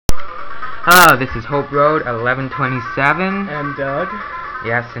Oh, this is Hope Road 1127. And Doug.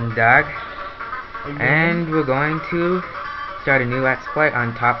 Yes, and Doug. Again. And we're going to start a new Let's Play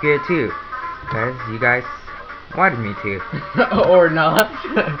on Top Gear 2. Because you guys wanted me to. Or not.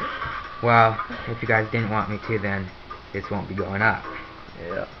 Well, if you guys didn't want me to, then this won't be going up.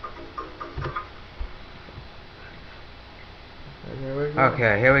 Yeah. And here we go.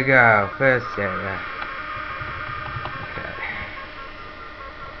 Okay, here we go. First area. Okay.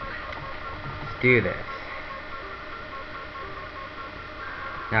 Let's do this.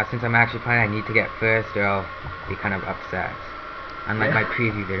 Now, since I'm actually playing, I need to get first or I'll be kind of upset. Unlike my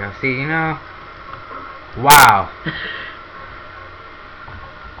preview video. See, you know... Wow!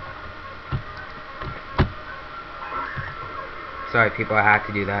 Sorry, people, I had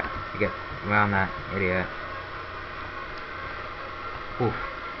to do that to get around that idiot. Oof.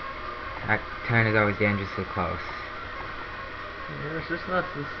 That turn is always dangerously close. Yeah, it's just not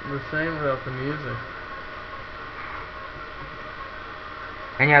the same without the music.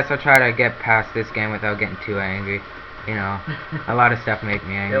 And yes, I'll try to get past this game without getting too angry. You know, a lot of stuff make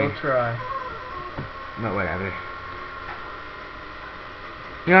me angry. They'll try. But whatever.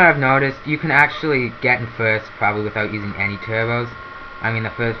 You know what I've noticed? You can actually get in first probably without using any turbos. I mean, the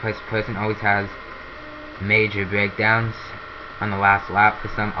first place person always has major breakdowns on the last lap for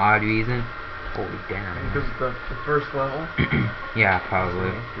some odd reason. Holy damn. Because it's the first level. Yeah, probably.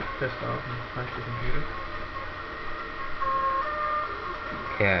 So you're pissed off and punch the computer.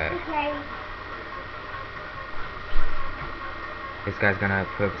 Okay. This guy's gonna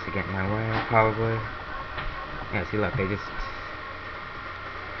purposely get in my way, probably. Yeah, see, look, they just...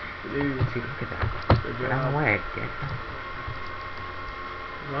 Dude, See, look at that. good Get out of job. the way, dude.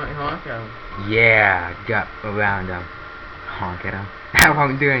 Why don't you honk at him? Yeah, got around him. Honk at him. That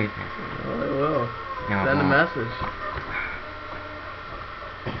won't do anything. Oh, they will. No, it Send a won't. message.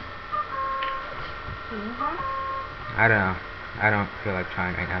 I don't know. I don't feel like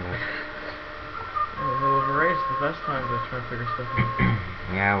trying right now, though. Well, we've erased the best times I try to figure stuff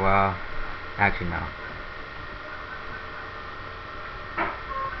out. Yeah, well, actually, no.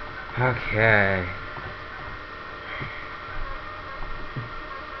 Okay.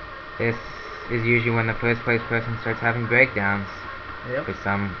 This is usually when the first place person starts having breakdowns. Yep. For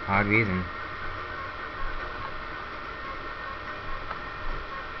some odd reason.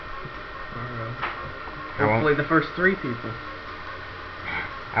 Hopefully the first 3 people.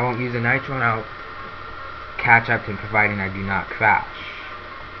 I won't use a nitro and I'll catch up to him providing I do not crash.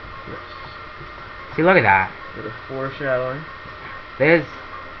 Yes. See, look at that. Bit of foreshadowing.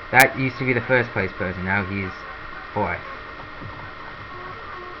 That used to be the first place person, now he's fourth.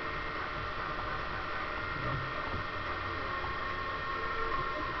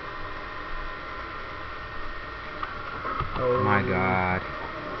 Oh My god.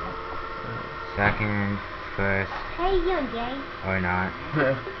 Second, first, How you doing, Jay? or not.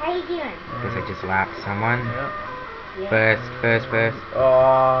 How you doing? Guess I just lapped someone. Yeah. First.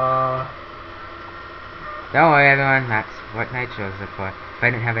 Aw. Don't worry, everyone, that's what nitros are for. If I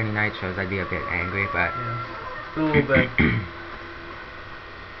didn't have any nitros, I'd be a bit angry, but... Yeah. Just a little bit.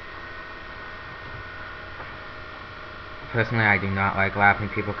 Personally, I do not like lapping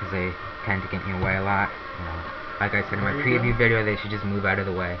people because they tend to get in your way a lot. You know, like I said in my There you preview go. video, they should just move out of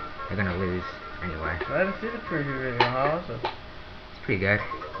the way. They're gonna lose anyway. I didn't see the preview video. How was it? It's pretty good.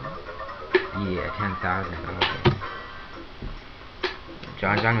 Yeah, 10,000. Okay.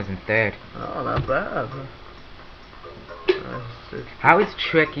 John was in third. Oh, not bad. How is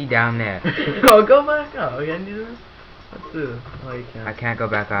Tricky down there? Oh, go back up. Can you do this? Let's do this. Oh, you can't. I can't go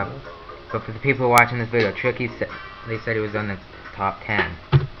back up. But for the people watching this video, Tricky they said he was on the top 10.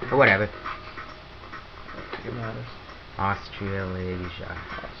 But whatever. I don't think it matters. Australasia.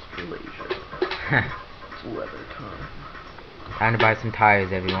 Australasia. It's weather time. Time to buy some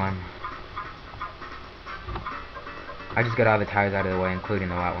tires, everyone. I just got all the tires out of the way, including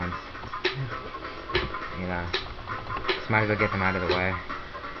the wet ones. You know. Just might as well get them out of the way.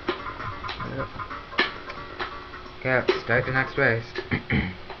 Yep. Okay, start the next race.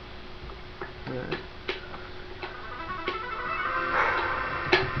 Yeah.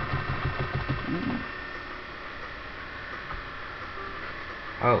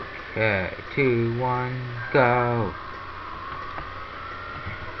 Okay, 2, 1, go.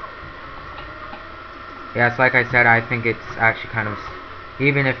 Yes, like I said, I think it's actually kind of,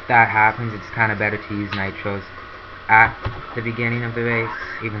 even if that happens, it's kind of better to use nitros at the beginning of the race,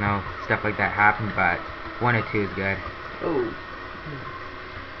 even though stuff like that happened, but 1 or 2 is good. Oh.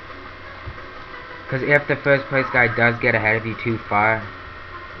 Because if the first place guy does get ahead of you too far,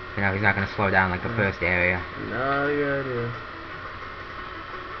 you know, he's not going to slow down like the first area. Not a good idea.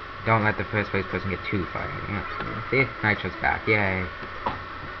 Don't let the first place person get too far. Yeah. See? Nitro's back. Yay.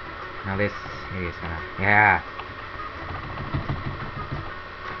 Now this idiot's gonna... Yeah.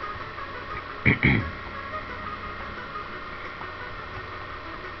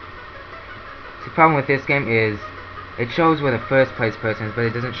 The problem with this game is it shows where the first place person is, but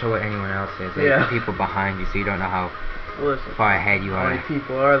it doesn't show where anyone else is. Like Yeah. the people behind you, so you don't know how Listen, far ahead you how many are.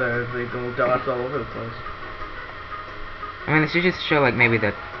 people are there? They go dots all over the place. I mean, it should just show like maybe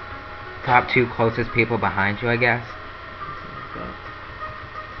the top 2 closest people behind you, I guess.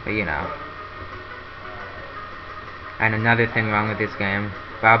 But you know. And another thing wrong with this game,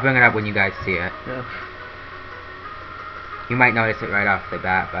 but I'll bring it up when you guys see it. Yeah. You might notice it right off the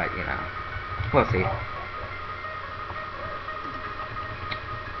bat, but you know, we'll see.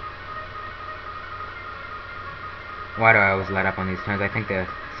 Why do I always let up on these turns? I think they're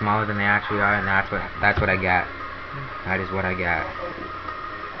smaller than they actually are, and that's what I get. That is what I get.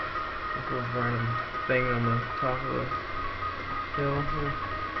 Like a random thing on the top of the hill.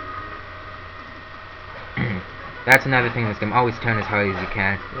 That's another thing in this game. Always turn as hard as you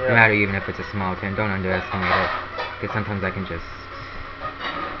can, Yeah. no matter even if it's a small turn. Don't underestimate it, because sometimes I can just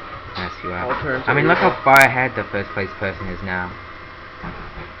mess you All up. turns I mean, are look how equal. far ahead the first place person is now.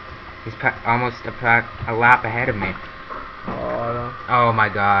 He's almost a lap ahead of me. Oh, Oh my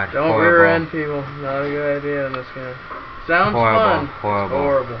god. don't Horrible. rear end people. Not a good idea in this game. Sounds Horrible, fun. horrible. It's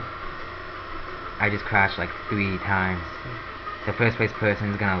horrible. I just crashed like 3 times. The first place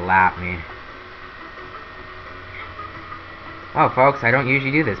person is gonna lap me. Oh, folks, I don't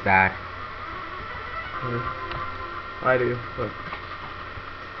usually do this bad. Yeah. I do, but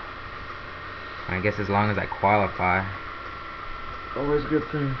I guess as long as I qualify. always a good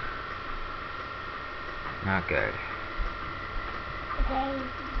thing. Not good. Okay.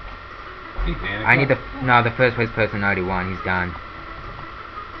 I need the first place person already won. He's done.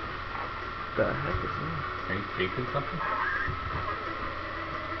 The heck is that? Are you taping something?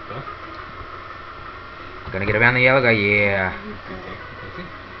 Huh? Gonna get around the yellow guy. Yeah. Okay.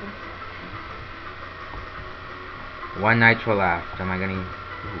 1 nitro left. Am I gonna?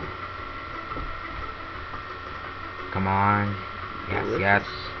 Come on. Yes, yes.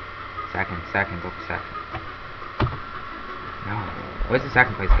 Second. Go for second. No. Where's the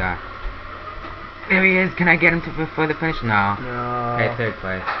second place guy? There he is. Can I get him to for the finish? No. No. Okay, 3rd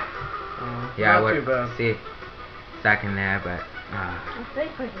place. Yeah, not I too would bad. see second there, but The third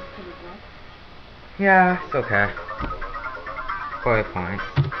person's pretty good. yeah, it's okay. 4 points.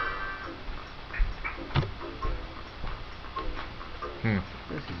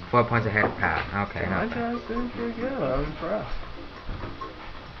 4 points ahead of Pat. Okay, My not bad. guy's doing pretty good. I'm impressed.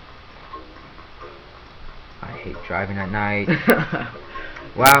 I hate driving at night.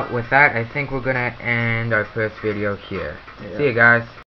 Well, with that, I think we're gonna end our first video here. Yeah. See you guys.